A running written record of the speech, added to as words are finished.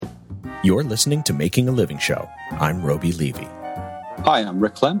You're listening to Making a Living Show. I'm Roby Levy. Hi, I'm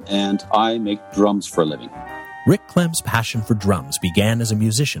Rick Clem, and I make drums for a living. Rick Clem's passion for drums began as a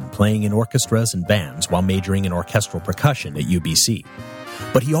musician playing in orchestras and bands while majoring in orchestral percussion at UBC.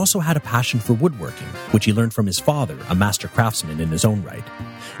 But he also had a passion for woodworking, which he learned from his father, a master craftsman in his own right.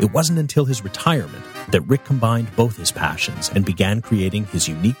 It wasn't until his retirement that Rick combined both his passions and began creating his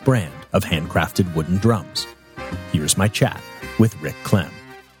unique brand of handcrafted wooden drums. Here's my chat with Rick Clem.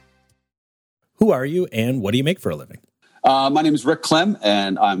 Who are you, and what do you make for a living? My name is Rick Clem,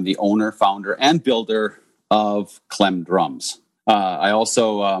 and I'm the owner, founder, and builder of Clem Drums. I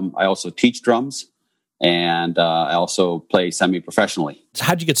also teach drums, and I also play semi-professionally. So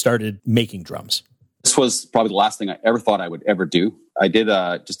how'd you get started making drums? This was probably the last thing I ever thought I would ever do. I did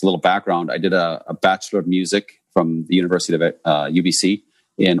just a little background. I did a Bachelor of Music from the University of UBC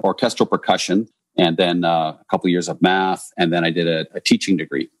in orchestral percussion, and then a couple of years of math, and then I did a teaching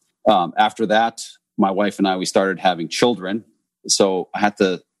degree. After that, my wife and we started having children. So I had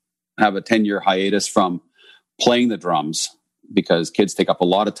to have a 10-year hiatus from playing the drums because kids take up a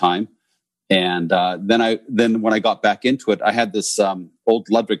lot of time. And then when I got back into it, I had this old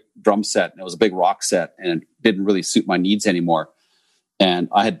Ludwig drum set, and it was a big rock set, and it didn't really suit my needs anymore. And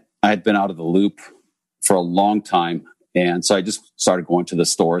I had been out of the loop for a long time. And so I just started going to the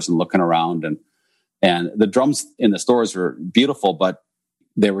stores and looking around, and the drums in the stores were beautiful, but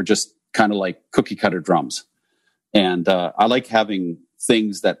they were just kind of like cookie cutter drums. And I like having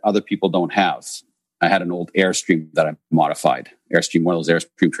things that other people don't have. I had an old Airstream that I modified, Airstream, one of those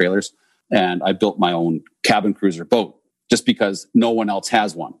Airstream trailers. And I built my own cabin cruiser boat just because no one else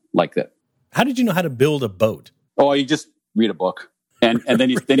has one like that. How did you know how to build a boat? Oh, you just read a book. And then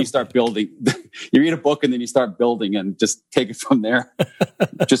you start building. You read a book and then you start building and just take it from there.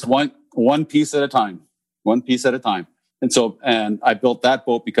 Just one piece at a time. One piece at a time. And I built that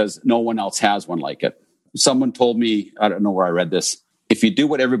boat because no one else has one like it. Someone told me, I don't know where I read this, if you do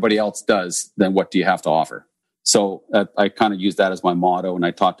what everybody else does, then what do you have to offer? So I kind of used that as my motto, and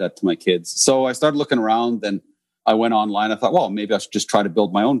I taught that to my kids. So I started looking around, then I went online. I thought, well, maybe I should just try to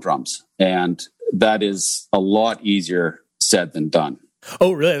build my own drums. And that is a lot easier said than done.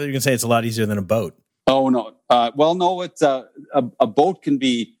 Oh, really? I thought you were going to say it's a lot easier than a boat. Oh, no. No, it's a boat can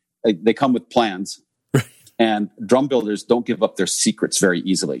be, they come with plans. And drum builders don't give up their secrets very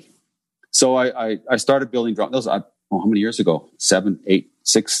easily. So I started building drums. Those how many years ago? 7, 8,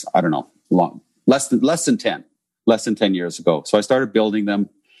 6, I don't know. Less than 10 years ago. So I started building them,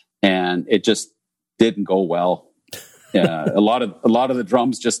 and it just didn't go well. A lot of the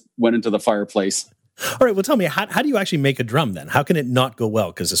drums just went into the fireplace. All right. Well, tell me, how do you actually make a drum then? How can it not go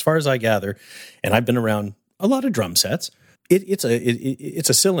well? Because as far as I gather, and I've been around a lot of drum sets, it's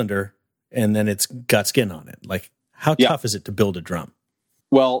a cylinder. And then it's got skin on it. Like, how tough is it to build a drum?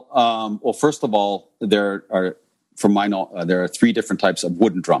 Well, first of all, there are 3 different types of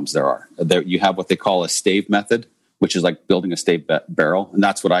wooden drums. You have what they call a stave method, which is like building a stave barrel, and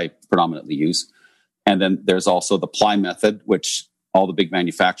that's what I predominantly use. And then there's also the ply method, which all the big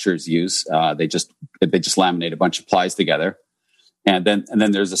manufacturers use. They just laminate a bunch of plies together. And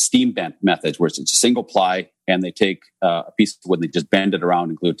then there's a steam bent method, where it's a single ply, and they take a piece of wood and they just bend it around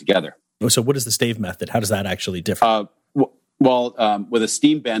and glue it together. So what is the stave method? How does that actually differ? With a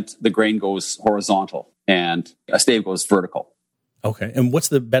steam bent, the grain goes horizontal and a stave goes vertical. Okay. And what's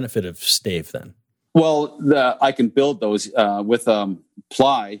the benefit of stave then? Well, I can build those with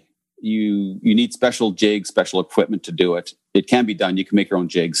ply. You need special jigs, special equipment to do it. It can be done. You can make your own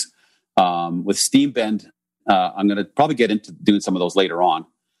jigs. With steam bend, I'm going to probably get into doing some of those later on.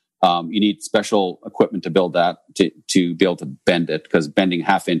 You need special equipment to build that, to be able to bend it, because bending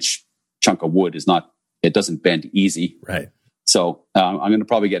half-inch chunk of wood it doesn't bend easy. Right. So I'm going to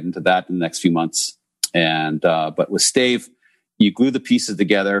probably get into that in the next few months. But with stave, you glue the pieces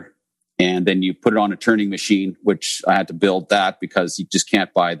together, and then you put it on a turning machine, which I had to build that because you just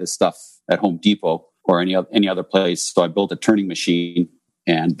can't buy this stuff at Home Depot or any other place. So I built a turning machine,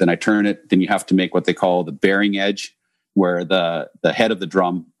 and then I turn it. Then you have to make what they call the bearing edge, where the head of the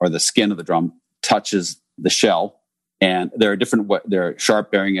drum or the skin of the drum touches the shell. And there are sharp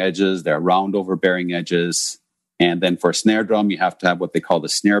bearing edges, there are round over bearing edges. And then for a snare drum, you have to have what they call the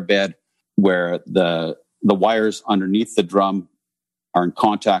snare bed, where the wires underneath the drum are in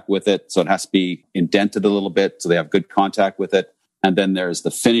contact with it. So it has to be indented a little bit so they have good contact with it. And then there's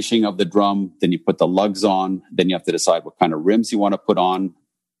the finishing of the drum. Then you put the lugs on. Then you have to decide what kind of rims you want to put on.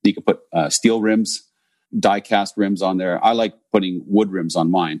 You can put steel rims, die-cast rims on there. I like putting wood rims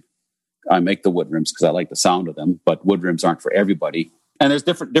on mine. I make the wood rims because I like the sound of them, but wood rims aren't for everybody. And there's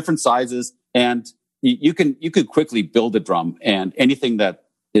different sizes, and you could quickly build a drum, and anything that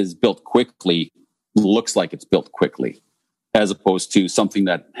is built quickly looks like it's built quickly, as opposed to something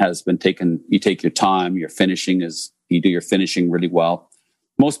that has been taken. You take your time. You do your finishing really well.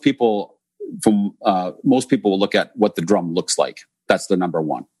 Most people will look at what the drum looks like. That's the number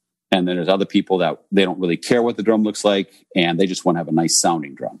one. And then there's other people that they don't really care what the drum looks like, and they just want to have a nice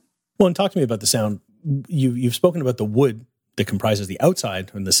sounding drum. Well, and talk to me about the sound. You've spoken about the wood that comprises the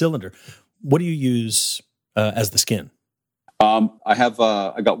outside and the cylinder. What do you use as the skin?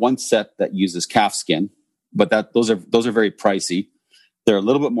 I got one set that uses calf skin, but those are very pricey. They're a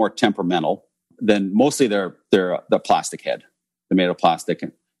little bit more temperamental. Then mostly they're the plastic head. They're made of plastic,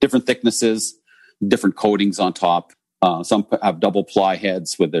 different thicknesses, different coatings on top. Some have double ply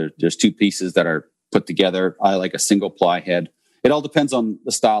heads where there's two pieces that are put together. I like a single ply head. It all depends on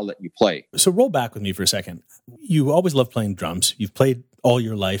the style that you play. So roll back with me for a second. You always loved playing drums. You've played all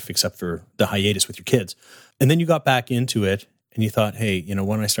your life except for the hiatus with your kids. And then you got back into it and you thought, hey,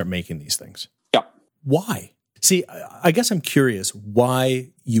 why don't I start making these things? Yeah. Why? See, I guess I'm curious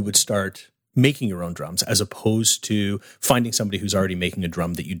why you would start making your own drums as opposed to finding somebody who's already making a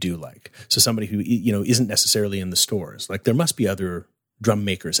drum that you do like. So somebody who, isn't necessarily in the stores. Like there must be other drum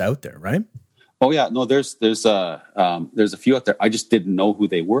makers out there, right? Oh yeah, no, there's a few out there. I just didn't know who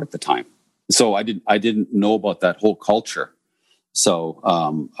they were at the time. So I didn't know about that whole culture. So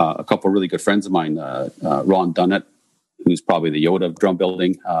a couple of really good friends of mine, Ron Dunnett, who's probably the Yoda of drum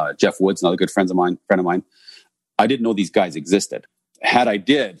building, Jeff Woods, another good friend of mine. I didn't know these guys existed. Had I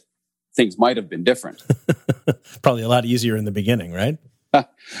did, things might have been different. Probably a lot easier in the beginning, right?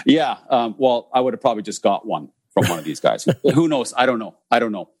 Yeah. Well, I would have probably just got one from one of these guys. Who knows? I don't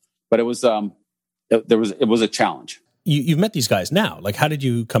know. But it was a challenge. You've met these guys now. Like, how did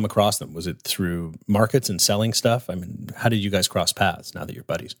you come across them? Was it through markets and selling stuff? I mean, how did you guys cross paths now that you're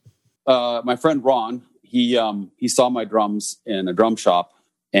buddies? My friend Ron, he saw my drums in a drum shop,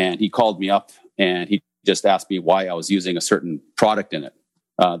 and he called me up and he just asked me why I was using a certain product in it,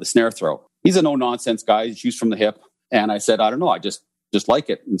 the snare throw. He's a no-nonsense guy. He shoots from the hip. And I said, I don't know. I just like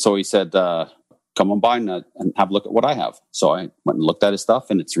it. And so he said, come on by and have a look at what I have. So I went and looked at his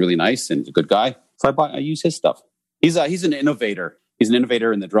stuff, and it's really nice, and he's a good guy. So I use his stuff. He's an innovator. He's an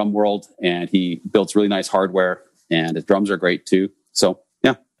innovator in the drum world, and he builds really nice hardware, and his drums are great too. So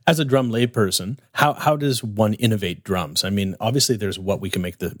yeah. As a drum layperson, how does one innovate drums? I mean, obviously there's what we can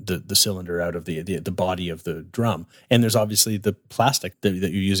make the cylinder out of the body of the drum, and there's obviously the plastic that you're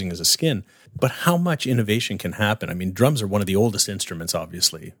using as a skin. But how much innovation can happen? I mean, drums are one of the oldest instruments,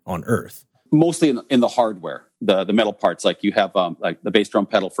 obviously, on Earth. Mostly in the hardware, the metal parts. Like you have like the bass drum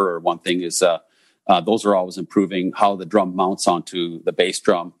pedal for one thing is those are always improving. How the drum mounts onto the bass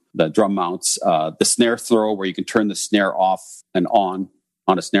drum, the drum mounts, the snare throw where you can turn the snare off and on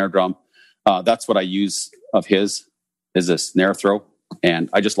a snare drum. That's what I use of his is a snare throw, and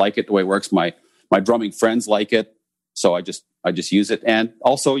I just like it the way it works. My drumming friends like it, so I just use it. And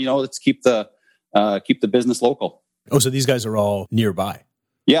also, let's keep the business local. Oh, so these guys are all nearby.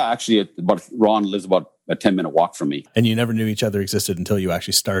 Yeah, actually, Ron lives about a 10-minute walk from me. And you never knew each other existed until you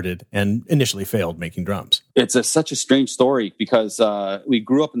actually started and initially failed making drums. It's such a strange story because we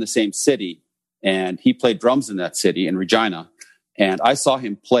grew up in the same city, and he played drums in that city, in Regina. And I saw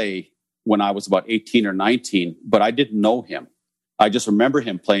him play when I was about 18 or 19, but I didn't know him. I just remember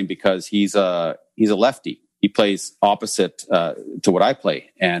him playing because he's a lefty. He plays opposite to what I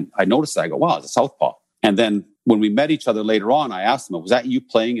play. And I noticed that. I go, wow, it's a southpaw. And then when we met each other later on, I asked him, was that you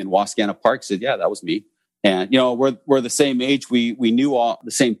playing in Wascana Park? He said, yeah, that was me. And, we're the same age. We knew all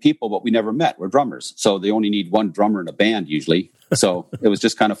the same people, but we never met. We're drummers. So they only need one drummer in a band usually. So it was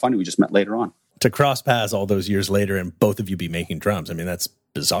just kind of funny. We just met later on. To cross paths all those years later and both of you be making drums. I mean, that's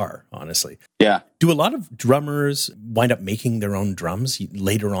bizarre, honestly. Yeah. Do a lot of drummers wind up making their own drums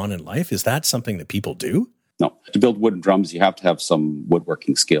later on in life? Is that something that people do? No. To build wooden drums, you have to have some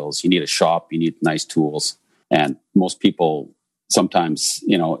woodworking skills. You need a shop. You need nice tools. And most people sometimes,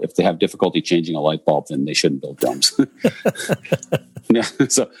 if they have difficulty changing a light bulb, then they shouldn't build drums. Yeah.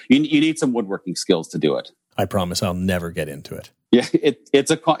 So you need some woodworking skills to do it. I promise I'll never get into it. Yeah,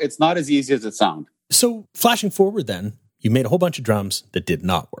 it's not as easy as it sounds. So flashing forward then, you made a whole bunch of drums that did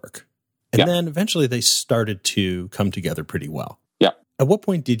not work. And then eventually they started to come together pretty well. Yeah. At what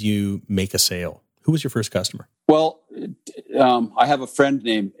point did you make a sale? Who was your first customer? Well, I have a friend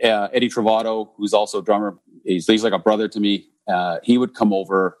named Eddie Travato, who's also a drummer. He's like a brother to me. He would come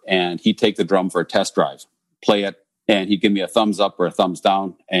over and he'd take the drum for a test drive, play it, and he'd give me a thumbs up or a thumbs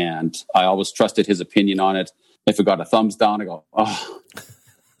down. And I always trusted his opinion on it. If it got a thumbs down, I go, oh,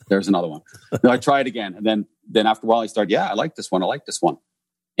 there's another one. Then I try it again. And then after a while, I started, yeah, I like this one.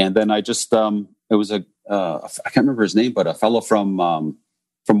 And then I just, it was I can't remember his name, but a fellow from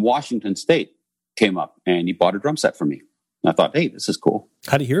from Washington State came up and he bought a drum set for me. And I thought, hey, this is cool.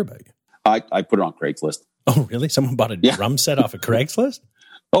 How did he hear about you? I put it on Craigslist. Oh, really? Someone bought a drum set off of Craigslist?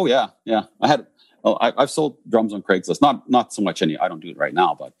 Oh, yeah. I've sold drums on Craigslist. Not so much I don't do it right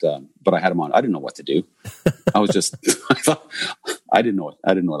now, but I had them on. I didn't know what to do. I didn't know what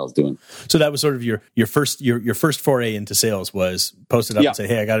I was doing. So that was sort of your first foray into sales was post it up and say,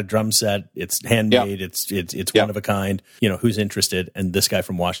 hey, I got a drum set. It's handmade. It's one of a kind. Who's interested? And this guy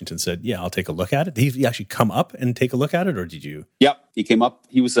from Washington said, yeah, I'll take a look at it. Did he actually come up and take a look at it, or did you? Yep, he came up.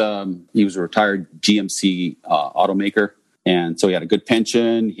 He was a retired GMC automaker. And so he had a good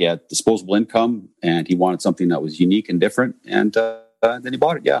pension, he had disposable income, and he wanted something that was unique and different. And then he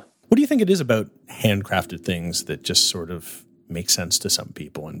bought it, yeah. What do you think it is about handcrafted things that just sort of makes sense to some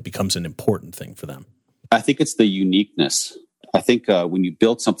people and becomes an important thing for them? I think it's the uniqueness. I think when you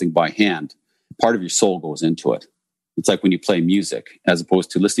build something by hand, part of your soul goes into it. It's like when you play music, as opposed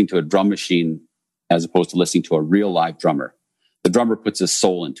to listening to a drum machine, as opposed to listening to a real live drummer. The drummer puts his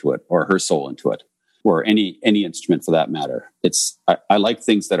soul into it, or her soul into it. Or any instrument for that matter. I like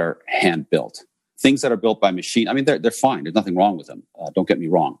things that are hand built. Things that are built by machine. I mean, they're fine. There's nothing wrong with them. Don't get me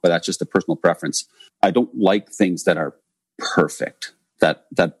wrong, but that's just a personal preference. I don't like things that are perfect.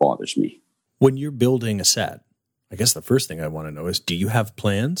 That bothers me. When you're building a set, I guess the first thing I want to know is, do you have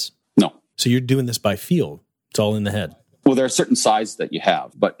plans? No. So you're doing this by feel. It's all in the head. Well, there are certain sizes that you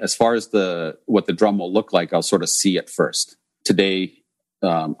have, but as far as what the drum will look like, I'll sort of see it first. Today,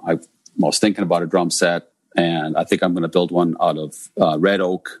 I was thinking about a drum set, and I think I'm going to build one out of red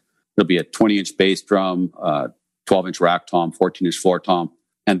oak. It'll be a 20-inch bass drum, 12-inch rack tom, 14-inch floor tom,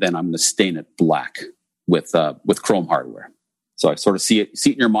 and then I'm going to stain it black with chrome hardware. So I sort of see it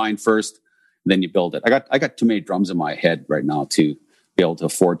in your mind first, then you build it. I got too many drums in my head right now to be able to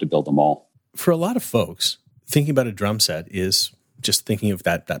afford to build them all. For a lot of folks, thinking about a drum set is just thinking of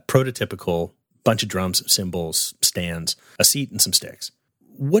that prototypical bunch of drums, cymbals, stands, a seat, and some sticks.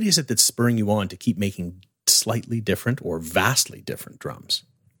 What is it that's spurring you on to keep making slightly different or vastly different drums?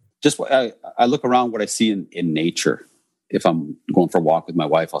 Just I look around what I see in nature. If I'm going for a walk with my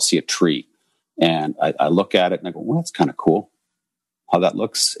wife, I'll see a tree, and I look at it and I go, well, that's kind of cool how that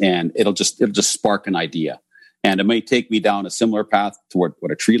looks, and it'll just spark an idea, and it may take me down a similar path to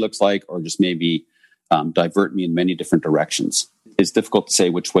what a tree looks like, or just maybe divert me in many different directions. It's difficult to say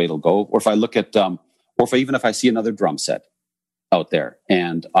which way it'll go. Or if I look at, if I see another drum set out there,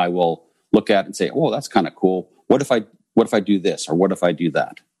 and I will look at it and say, oh, that's kind of cool. What if I do this, or what if I do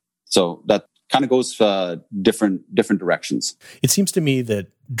that? So that kind of goes different directions. It seems to me that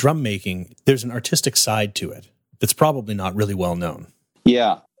drum making, there's an artistic side to it that's probably not really well known.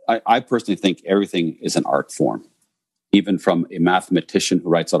 Yeah, I personally think everything is an art form, even from a mathematician who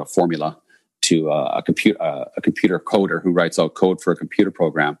writes out a formula to a computer coder who writes out code for a computer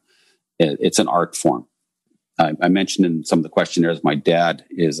program. It's an art form. I mentioned in some of the questionnaires, my dad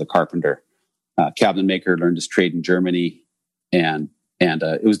is a carpenter, cabinet maker, learned his trade in Germany. And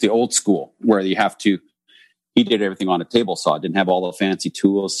it was the old school where he did everything on a table saw, didn't have all the fancy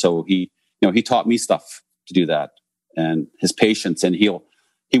tools. So he taught me stuff to do that, and his patience, and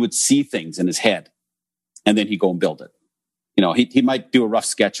he would see things in his head and then he'd go and build it. He might do a rough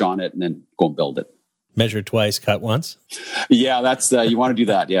sketch on it and then go and build it. Measure twice, cut once. Yeah, that's you want to do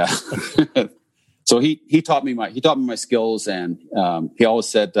that. Yeah. So he taught me my skills, and he always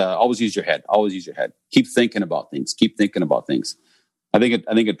said, always use your head. Always use your head. Keep thinking about things. I think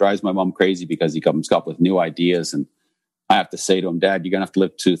it drives my mom crazy because he comes up with new ideas, and I have to say to him, Dad, you're gonna have to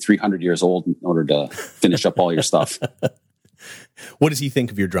live to 300 years old in order to finish up all your stuff. What does he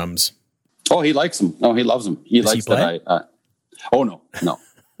think of your drums? Oh, he likes them. Oh, he loves them. He likes that. Oh no.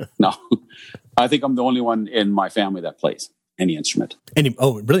 I think I'm the only one in my family that plays any instrument.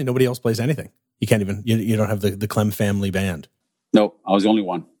 Really? Nobody else plays anything? You can't even, you don't have the Clem family band? No, I was the only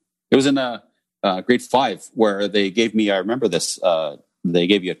one. It was in grade 5 where they gave me, I remember this, they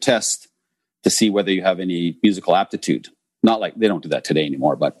gave you a test to see whether you have any musical aptitude. Not like they don't do that today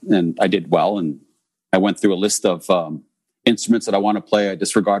anymore, and I did well. And I went through a list of instruments that I want to play. I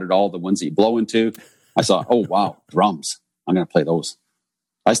disregarded all the ones that you blow into. I saw, oh, wow, drums. I'm going to play those.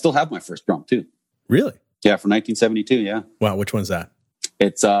 I still have my first drum too. Really? Yeah, from 1972, yeah. Wow, which one's that?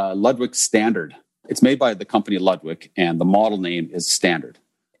 It's Ludwig Standard. It's made by the company Ludwig, and the model name is Standard.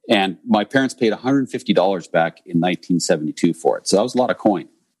 And my parents paid $150 back in 1972 for it. So that was a lot of coin.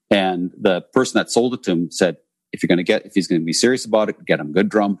 And the person that sold it to him said, if he's going to be serious about it, get him a good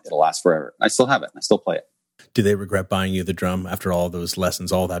drum. It'll last forever. I still have it. I still play it. Do they regret buying you the drum after all those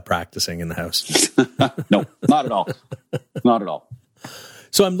lessons, all that practicing in the house? No, not at all. Not at all.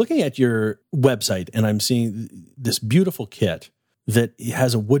 So I'm looking at your website and I'm seeing this beautiful kit that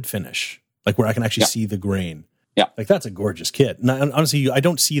has a wood finish, like where I can actually see the grain. Yeah. Like that's a gorgeous kit. And honestly, I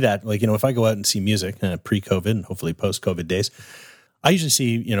don't see that. Like, if I go out and see music pre-COVID and hopefully post-COVID days, I usually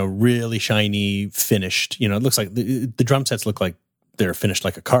see, really shiny, finished, it looks like the drum sets look like they're finished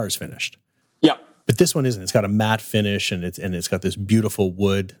like a car is finished. Yeah. But this one isn't. It's got a matte finish and it's got this beautiful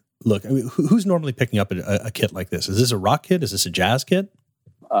wood look. I mean, who's normally picking up a kit like this? Is this a rock kit? Is this a jazz kit?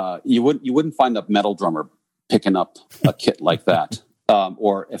 You wouldn't find a metal drummer picking up a kit like that.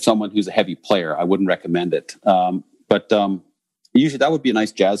 Or if someone who's a heavy player, I wouldn't recommend it. But usually that would be a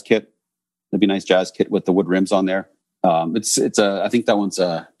nice jazz kit. That'd be a nice jazz kit with the wood rims on there. I think that one's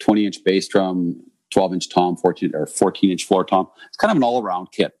a 20-inch bass drum, 12-inch tom, 14-inch floor tom. It's kind of an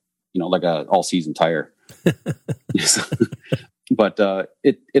all-around kit, like a all-season tire. But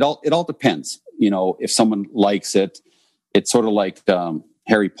it all depends. If someone likes it, it's sort of like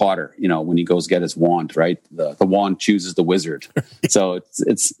Harry Potter. When he goes get his wand, right? The wand chooses the wizard. So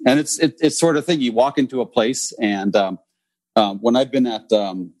it's sort of thing. You walk into a place, and when I've been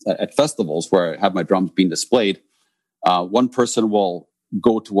at festivals where I have my drums being displayed, one person will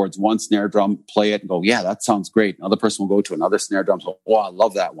go towards one snare drum, play it, and go, "Yeah, that sounds great." Another person will go to another snare drum, go, "Oh, I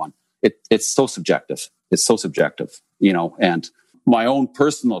love that one." It's so subjective. It's so subjective, And my own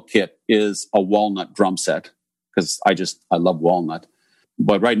personal kit is a walnut drum set because I love walnut.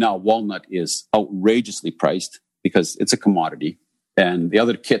 But right now, walnut is outrageously priced because it's a commodity. And the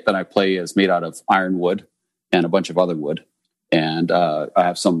other kit that I play is made out of ironwood and a bunch of other wood. And I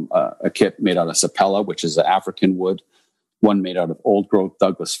have a kit made out of sapella, which is an African wood, one made out of old growth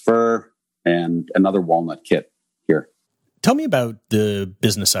Douglas fir, and another walnut kit here. Tell me about the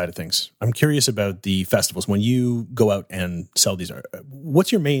business side of things. I'm curious about the festivals. When you go out and sell these,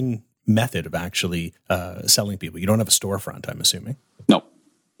 what's your main method of actually selling people? You don't have a storefront, I'm assuming. No.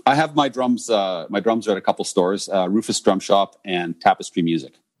 I have my drums. My drums are at a couple stores, Rufus Drum Shop and Tapestry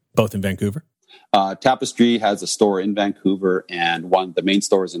Music. Both in Vancouver? Tapestry has a store in Vancouver, and the main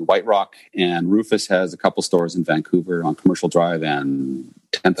store is in White Rock, and Rufus has a couple stores in Vancouver on Commercial Drive and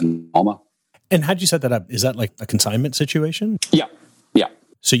 10th and Alma. And how did you set that up? Is that like a consignment situation? Yeah.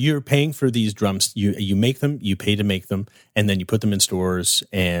 So you're paying for these drums, you make them, you pay to make them, and then you put them in stores,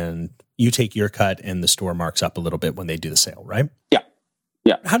 and you take your cut, and the store marks up a little bit when they do the sale, right?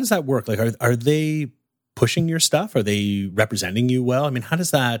 Yeah. How does that work? Like, are they pushing your stuff? Are they representing you well? I mean, how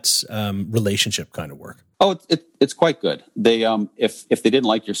does that relationship kind of work? Oh, it's quite good. They if they didn't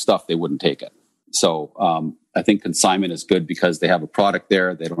like your stuff, they wouldn't take it. So I think consignment is good because they have a product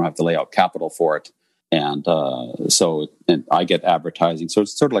there. They don't have to lay out capital for it. And and I get advertising. So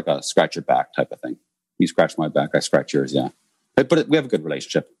it's sort of like a scratch your back type of thing. You scratch my back, I scratch yours, yeah. But we have a good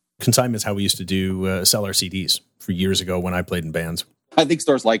relationship. Consignment is how we used to do sell our CDs for years ago when I played in bands. I think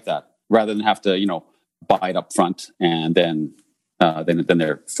stores like that rather than have to, buy it up front and then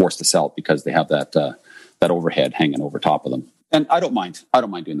they're forced to sell it because they have that overhead hanging over top of them. And I don't mind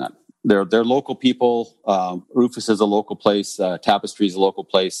doing that. They're local people. Rufus is a local place. Tapestry is a local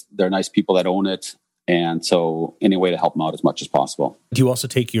place. They're nice people that own it. And so any way to help them out as much as possible. Do you also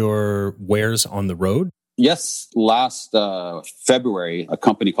take your wares on the road? Yes. Last February, a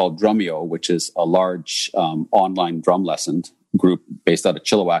company called Drumeo, which is a large online drum lesson group based out of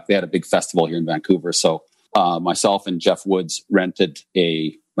Chilliwack, they had a big festival here in Vancouver. So myself and Jeff Woods rented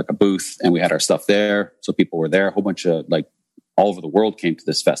a booth, and we had our stuff there. So people were there. A whole bunch of all over the world came to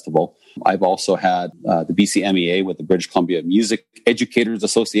this festival. I've also had the BCMEA with the British Columbia Music Educators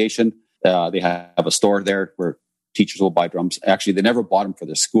Association. They have a store there where teachers will buy drums. Actually, they never bought them for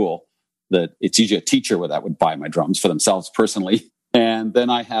their school. It's usually a teacher that would buy my drums for themselves personally. And then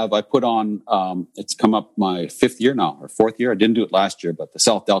I put on, it's come up my 5th year now, or 4th year. I didn't do it last year, but the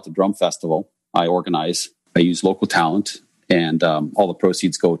South Delta Drum Festival, I organize. I use local talent, and all the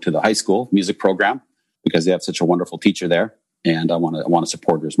proceeds go to the high school music program because they have such a wonderful teacher there. And I want to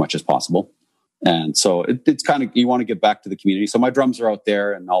support her as much as possible. And so it's kind of, you want to give back to the community. So my drums are out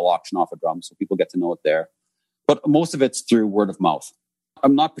there, and I'll auction off a drum so people get to know it there. But most of it's through word of mouth.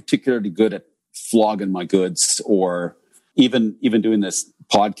 I'm not particularly good at flogging my goods, or even doing this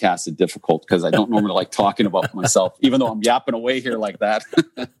podcast is difficult because I don't normally like talking about myself, even though I'm yapping away here like that.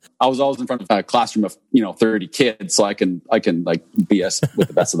 I was always in front of a classroom of 30 kids, so I can BS with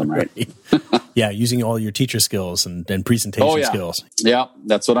the best of them, right? Yeah, using all your teacher skills and presentation skills. Yeah,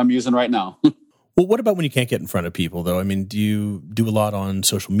 that's what I'm using right now. Well, what about when you can't get in front of people, though? I mean, do you do a lot on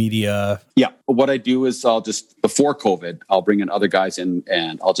social media? Yeah, what I do is before COVID, I'll bring in other guys in,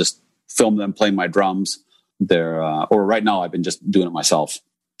 and I'll just film them playing my drums. Or right now, I've been just doing it myself.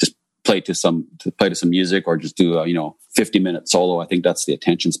 Just play to some music or just do a 50-minute solo. I think that's the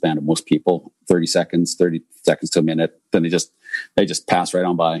attention span of most people. 30 seconds to a minute. Then they just pass right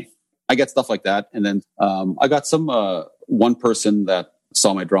on by. I get stuff like that. And then I got some one person that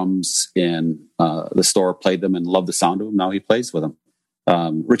saw my drums in the store, played them and loved the sound of them. Now he plays with them.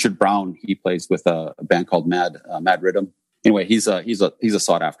 Richard Brown, he plays with a band called Mad Rhythm. Anyway, he's a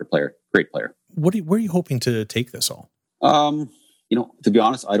sought after player, great player. Where are you hoping to take this all? To be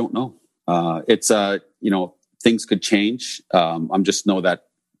honest, I don't know. It's things could change. I'm just know that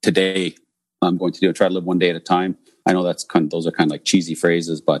today I'm going to try to live one day at a time. I know those are kind of like cheesy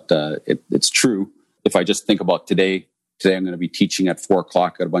phrases, but it's true. If I just think about today I'm going to be teaching at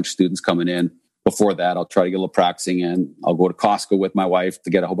 4:00. Got a bunch of students coming in. Before that, I'll try to get a little practicing in. I'll go to Costco with my wife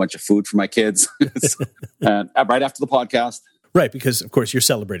to get a whole bunch of food for my kids. And right after the podcast. Right, because of course you're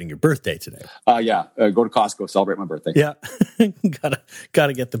celebrating your birthday today. Go to Costco, celebrate my birthday. Yeah,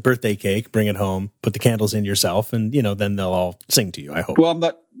 gotta get the birthday cake, bring it home, put the candles in yourself, and then they'll all sing to you. I hope. Well,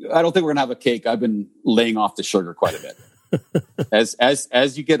 I don't think we're gonna have a cake. I've been laying off the sugar quite a bit.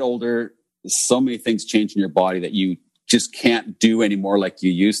 As you get older, so many things change in your body that you just can't do anymore like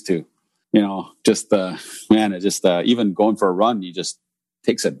you used to. Even going for a run, you just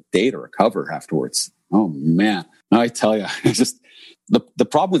takes a day to recover afterwards. Oh man. I tell you, it's just the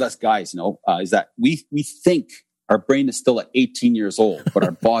problem with us guys, is that we think our brain is still at 18 years old, but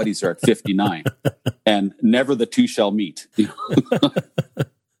our bodies are at 59, and never the two shall meet.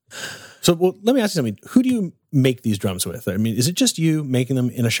 So, let me ask you something. Who do you make these drums with? I mean, is it just you making them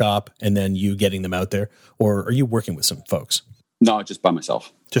in a shop and then you getting them out there, or are you working with some folks? No, just by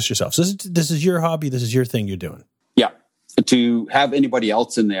myself. Just yourself. So this is your hobby. This is your thing you're doing. Yeah. To have anybody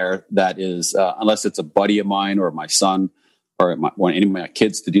else in there that is, unless it's a buddy of mine or my son or any of my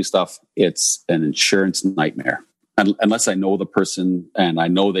kids to do stuff, it's an insurance nightmare. Unless I know the person and I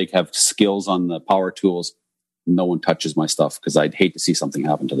know they have skills on the power tools, no one touches my stuff because I'd hate to see something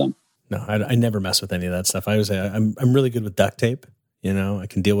happen to them. No, I never mess with any of that stuff. I'm really good with duct tape. I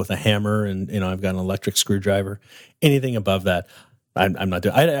can deal with a hammer, and I've got an electric screwdriver. Anything above that, I'm not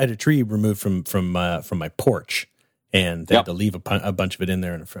doing. I had a tree removed from my porch. And they had to leave a bunch of it in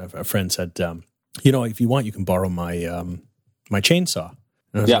there. And a friend said, if you want, you can borrow my my chainsaw.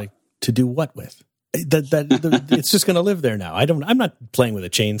 And I was like, to do what with? It's just going to live there now. I'm not playing with a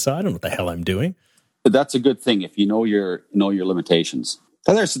chainsaw. I don't know what the hell I'm doing. But that's a good thing if you know your limitations.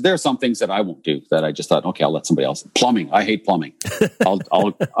 So there are some things that I won't do that I just thought, okay, I'll let somebody else. Plumbing, I hate plumbing.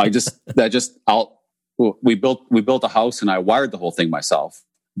 We built a house and I wired the whole thing myself.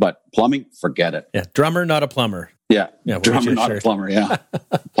 But plumbing, forget it. Yeah, drummer, not a plumber. Yeah, drummer, not a plumber. Yeah,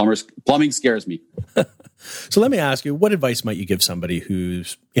 plumbing scares me. So let me ask you, what advice might you give somebody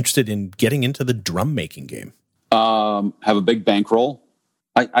who's interested in getting into the drum making game? Have a big bankroll.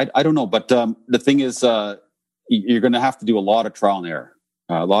 I don't know, but the thing is, you're going to have to do a lot of trial and error.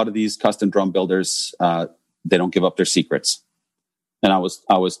 A lot of these custom drum builders, they don't give up their secrets. And I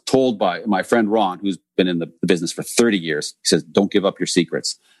was told by my friend Ron, who's been in the business for 30 years, he says, don't give up your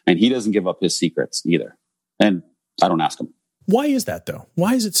secrets. And he doesn't give up his secrets either. And I don't ask him. Why is that, though?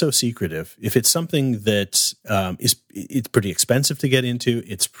 Why is it so secretive? If it's something that it's pretty expensive to get into,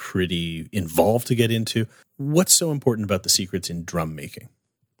 it's pretty involved to get into, what's so important about the secrets in drum making?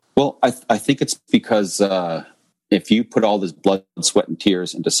 Well, I think it's because if you put all this blood, sweat, and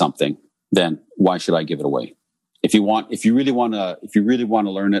tears into something, then why should I give it away? If you really want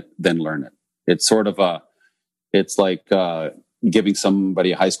to learn it, then learn it. It's sort of it's like giving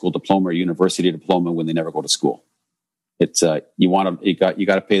somebody a high school diploma or university diploma when they never go to school. It's you got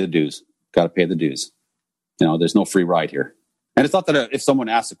to pay the dues. Got to pay the dues. There's no free ride here. And it's not that if someone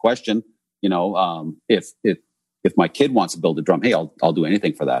asks a question, if my kid wants to build a drum, hey, I'll do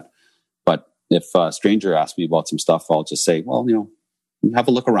anything for that. But if a stranger asks me about some stuff, I'll just say, well, have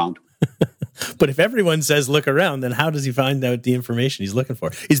a look around. But if everyone says look around, then how does he find out the information he's looking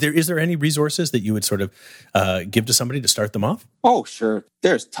for? Is there any resources that you would sort of give to somebody to start them off? Oh, sure.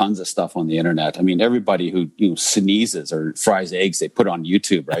 There's tons of stuff on the internet. I mean, everybody who sneezes or fries eggs, they put on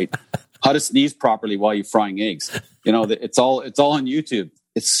YouTube, right? How to sneeze properly while you're frying eggs. It's all on YouTube.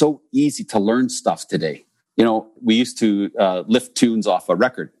 It's so easy to learn stuff today. We used to lift tunes off a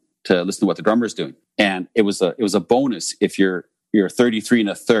record to listen to what the drummer's doing. And it was a bonus if your 33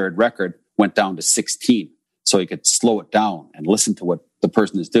 1/3 record went down to 16, so you could slow it down and listen to what the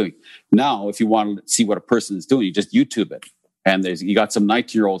person is doing. Now, if you want to see what a person is doing, you just YouTube it. And you got some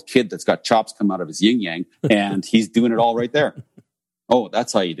 19-year-old kid that's got chops come out of his yin-yang, and he's doing it all right there. Oh,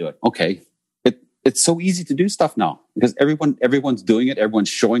 that's how you do it. Okay. It's so easy to do stuff now because everyone's doing it. Everyone's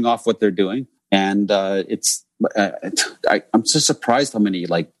showing off what they're doing. And I'm just surprised how many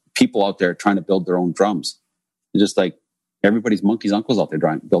people out there trying to build their own drums. It's just like everybody's monkey's uncles out there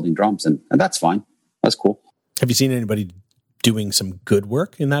building drums, and that's fine. That's cool. Have you seen anybody doing some good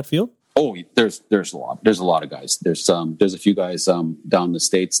work in that field? Oh, there's a lot. There's a lot of guys. There's a few guys down in the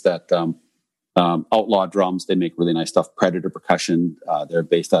States that Outlaw Drums. They make really nice stuff. Predator Percussion. They're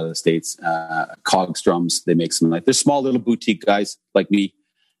based out of the States. Cogs Drums. They make some they're small little boutique guys like me,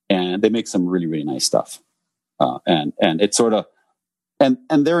 and they make some really, really nice stuff. And it's sort of and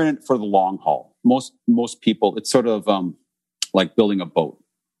they're in it for the long haul. Most people, it's sort of like building a boat.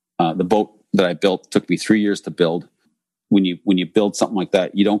 The boat that I built took me 3 years to build. When you build something like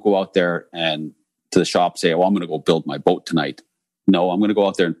that, you don't go out there and to the shop say, "Oh, I'm going to go build my boat tonight." No, I'm going to go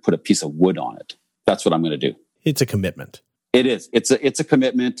out there and put a piece of wood on it. That's what I'm going to do. It's a commitment. It is. It's a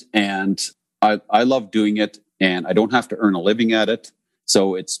commitment, and I love doing it, and I don't have to earn a living at it,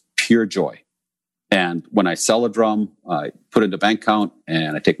 so it's pure joy. And when I sell a drum, I put it in a bank account,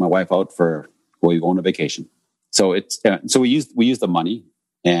 and I take my wife out for we go on a vacation. So we use the money,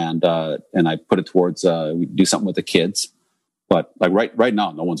 and I put it towards we do something with the kids. But like right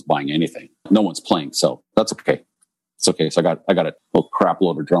now, no one's buying anything. No one's playing, so that's okay. It's okay. So I got a whole crap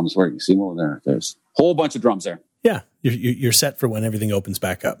load of drums. Where you see them over there? There's a whole bunch of drums there. Yeah, you're set for when everything opens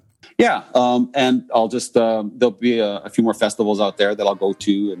back up. Yeah, and I'll just there'll be a few more festivals out there that I'll go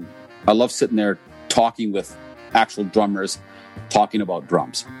to, and I love sitting there talking with actual drummers, talking about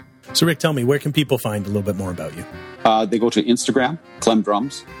drums. So Rick, tell me, where can people find a little bit more about you? They go to Instagram, Clem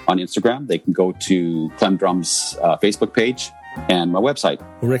Drums on Instagram. They can go to Clem Drums Facebook page and my website.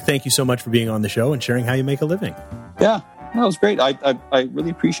 Well, Rick, thank you so much for being on the show and sharing how you make a living. Yeah, that was great. I really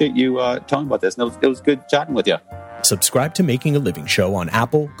appreciate you telling about this. And it was good chatting with you. Subscribe to Making a Living Show on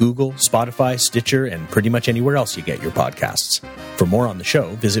Apple, Google, Spotify, Stitcher, and pretty much anywhere else you get your podcasts. For more on the show,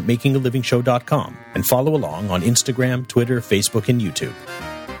 visit makingalivingshow.com and follow along on Instagram, Twitter, Facebook, and YouTube.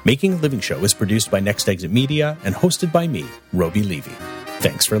 Making a Living Show is produced by Next Exit Media and hosted by me, Roby Levy.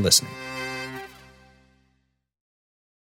 Thanks for listening.